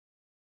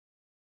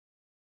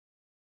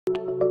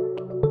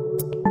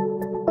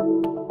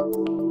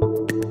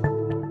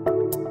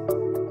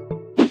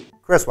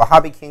Chris with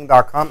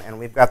HobbyKing.com, and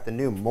we've got the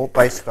new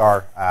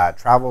Multistar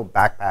Travel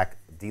Backpack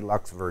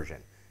Deluxe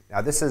version.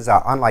 Now this is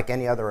unlike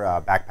any other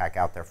backpack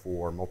out there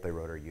for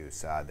multi-rotor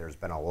use. There's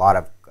been a lot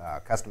of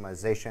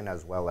customization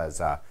as well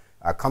as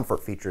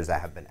comfort features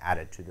that have been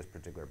added to this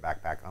particular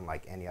backpack,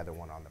 unlike any other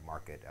one on the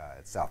market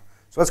itself.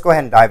 So let's go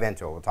ahead and dive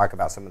into it. We'll talk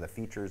about some of the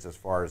features as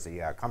far as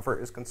the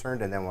comfort is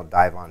concerned, and then we'll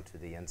dive on to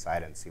the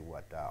inside and see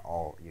what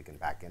all you can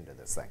pack into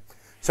this thing.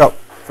 So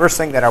first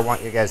thing that I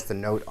want you guys to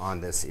note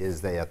on this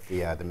is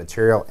the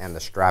material and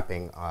the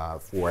strapping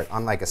for it.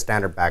 Unlike a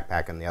standard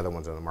backpack and the other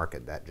ones on the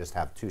market that just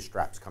have two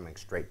straps coming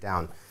straight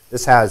down,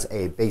 this has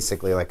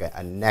basically like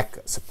a neck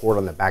support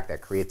on the back that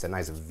creates a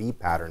nice V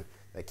pattern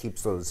that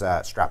keeps those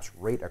straps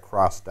right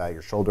across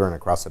your shoulder and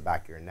across the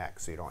back of your neck,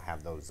 so you don't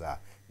have those,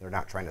 they're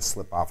not trying to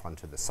slip off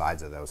onto the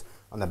sides of those.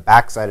 On the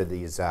back side of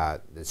these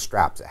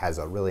straps, it has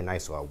a really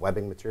nice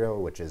webbing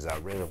material, which is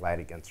really light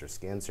against your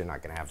skin, so you're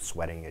not going to have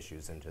sweating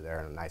issues into there,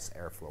 and a nice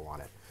airflow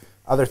on it.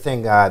 Other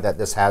thing that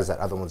this has that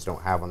other ones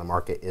don't have on the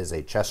market is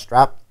a chest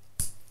strap,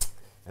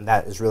 and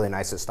that is really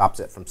nice. It stops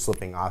it from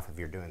slipping off if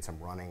you're doing some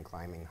running,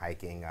 climbing,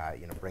 hiking,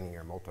 bringing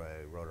your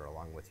multi-rotor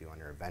along with you on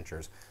your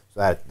adventures.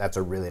 So that's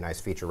a really nice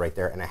feature right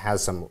there, and it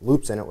has some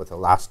loops in it with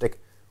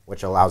elastic,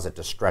 which allows it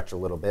to stretch a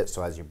little bit,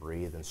 so as you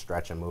breathe and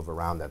stretch and move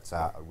around, that's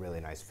a really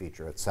nice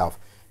feature itself.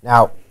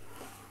 Now,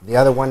 the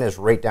other one is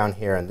right down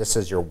here, and this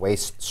is your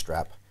waist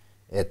strap.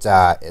 It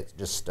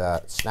just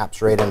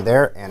snaps right in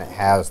there, and it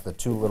has the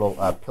two little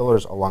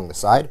pillars along the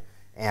side,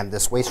 and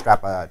this waist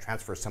strap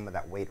transfers some of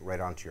that weight right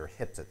onto your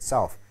hips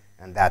itself,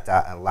 and that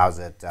allows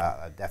it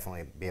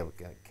definitely be able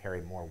to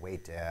carry more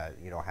weight.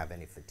 You don't have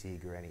any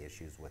fatigue or any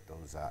issues with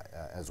those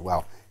as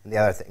well. And the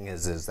other thing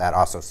is that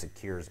also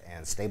secures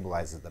and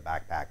stabilizes the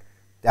backpack.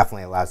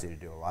 Definitely allows you to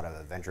do a lot of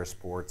adventure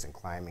sports and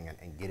climbing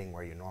and getting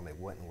where you normally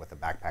wouldn't with a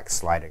backpack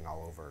sliding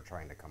all over or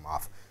trying to come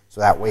off.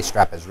 So that waist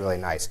strap is really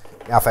nice.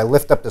 Now if I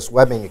lift up this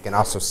webbing, you can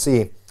also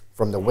see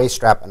from the waist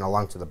strap and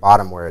along to the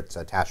bottom where it's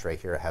attached right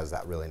here, it has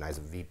that really nice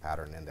V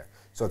pattern in there.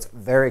 So it's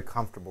very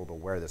comfortable to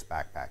wear this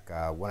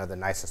backpack. One of the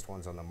nicest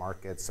ones on the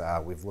markets.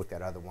 We've looked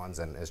at other ones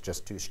and it's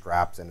just two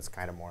straps, and it's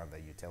kind of more of a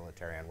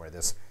utilitarian, where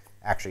this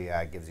actually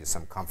gives you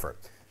some comfort.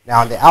 Now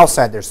on the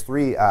outside, there's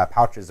three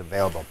pouches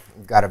available.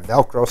 We've got a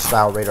Velcro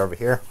style right over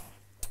here.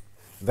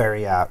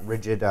 Very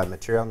rigid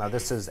material. Now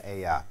this is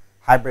a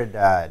hybrid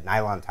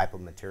nylon type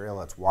of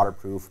material. It's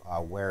waterproof,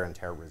 wear and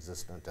tear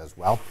resistant as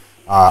well.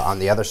 On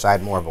the other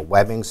side, more of a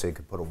webbing, so you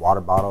could put a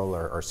water bottle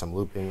or some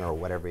looping or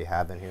whatever you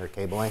have in here,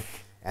 cabling.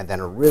 And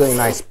then a really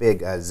nice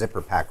big zipper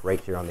pack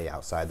right here on the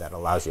outside that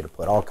allows you to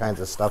put all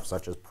kinds of stuff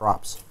such as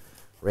props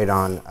right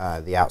on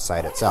the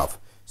outside itself.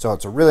 So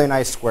it's a really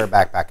nice square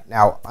backpack.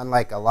 Now,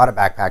 unlike a lot of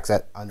backpacks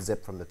that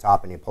unzip from the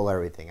top and you pull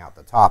everything out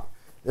the top,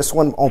 this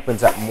one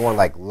opens up more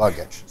like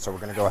luggage. So we're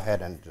going to go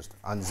ahead and just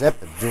unzip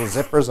the dual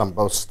zippers on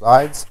both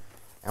sides,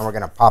 and we're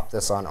going to pop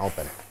this on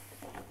open.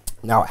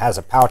 Now it has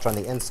a pouch on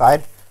the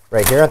inside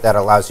right here that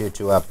allows you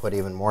to put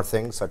even more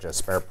things such as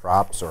spare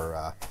props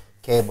or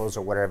cables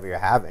or whatever you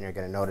have, and you're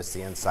going to notice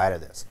the inside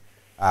of this.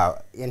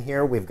 In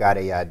here we've got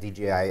a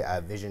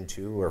DJI Vision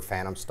 2 or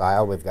Phantom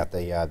style. We've got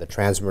the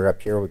transmitter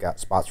up here. We've got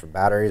spots for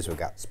batteries. We've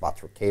got spots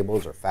for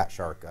cables or Fat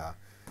Shark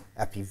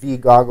FPV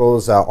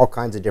goggles, all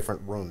kinds of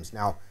different rooms.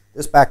 Now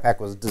this backpack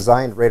was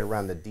designed right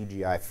around the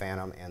DJI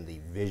Phantom and the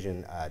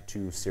Vision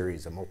 2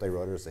 series of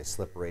multi-rotors. They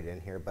slip right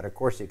in here, but of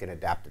course you can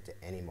adapt it to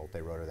any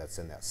multi-rotor that's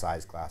in that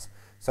size class,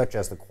 such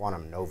as the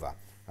Quantum Nova.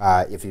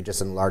 If you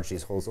just enlarge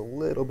these holes a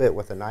little bit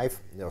with a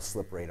knife, they'll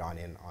slip right on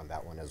in on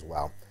that one as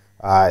well.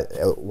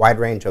 A wide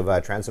range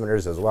of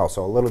transmitters as well,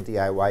 so a little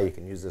DIY. You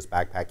can use this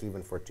backpack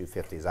even for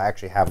 250s. I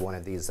actually have one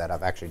of these that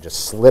I've actually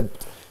just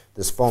slipped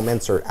this foam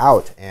insert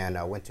out and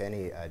went to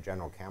any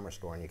general camera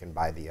store, and you can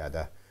buy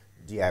the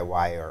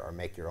DIY or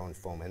make your own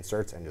foam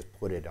inserts and just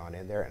put it on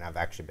in there. And I've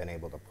actually been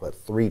able to put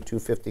 3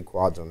 250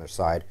 quads on their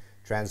side,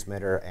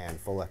 transmitter and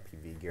full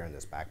FPV gear in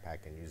this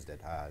backpack, and used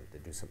it to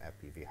do some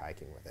FPV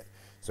hiking with it.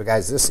 So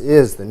guys, this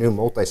is the new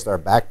Multistar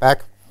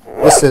backpack.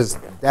 This is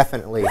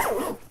definitely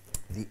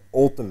the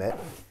ultimate,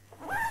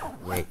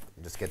 wait,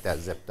 just get that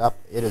zipped up.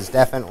 It is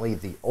definitely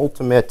the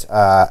ultimate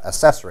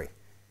accessory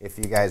if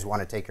you guys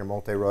want to take your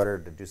multi-rotor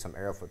to do some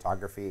aerial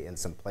photography in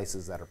some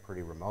places that are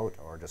pretty remote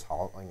or just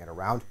hauling it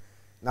around.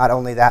 Not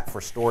only that,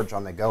 for storage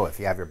on the go. If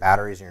you have your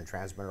batteries and your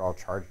transmitter all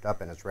charged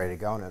up and it's ready to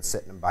go and it's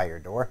sitting by your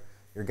door,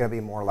 you're going to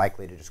be more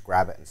likely to just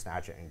grab it and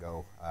snatch it and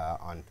go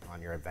on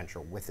your adventure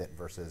with it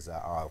versus,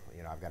 oh,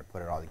 I've got to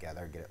put it all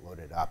together, get it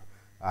loaded up.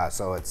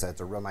 So it's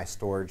a real nice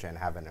storage and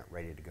having it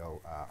ready to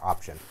go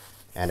option.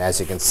 And as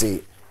you can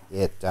see,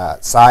 it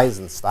size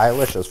and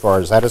stylish as far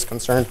as that is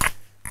concerned.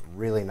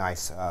 Really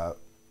nice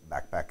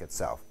backpack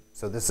itself.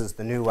 So this is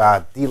the new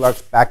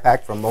deluxe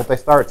backpack from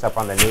Multistar. It's up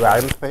on the new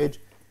items page.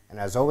 And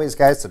as always,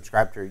 guys,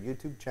 subscribe to our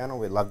YouTube channel.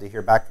 We'd love to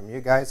hear back from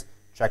you guys.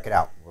 Check it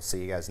out. We'll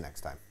see you guys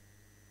next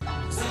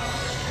time.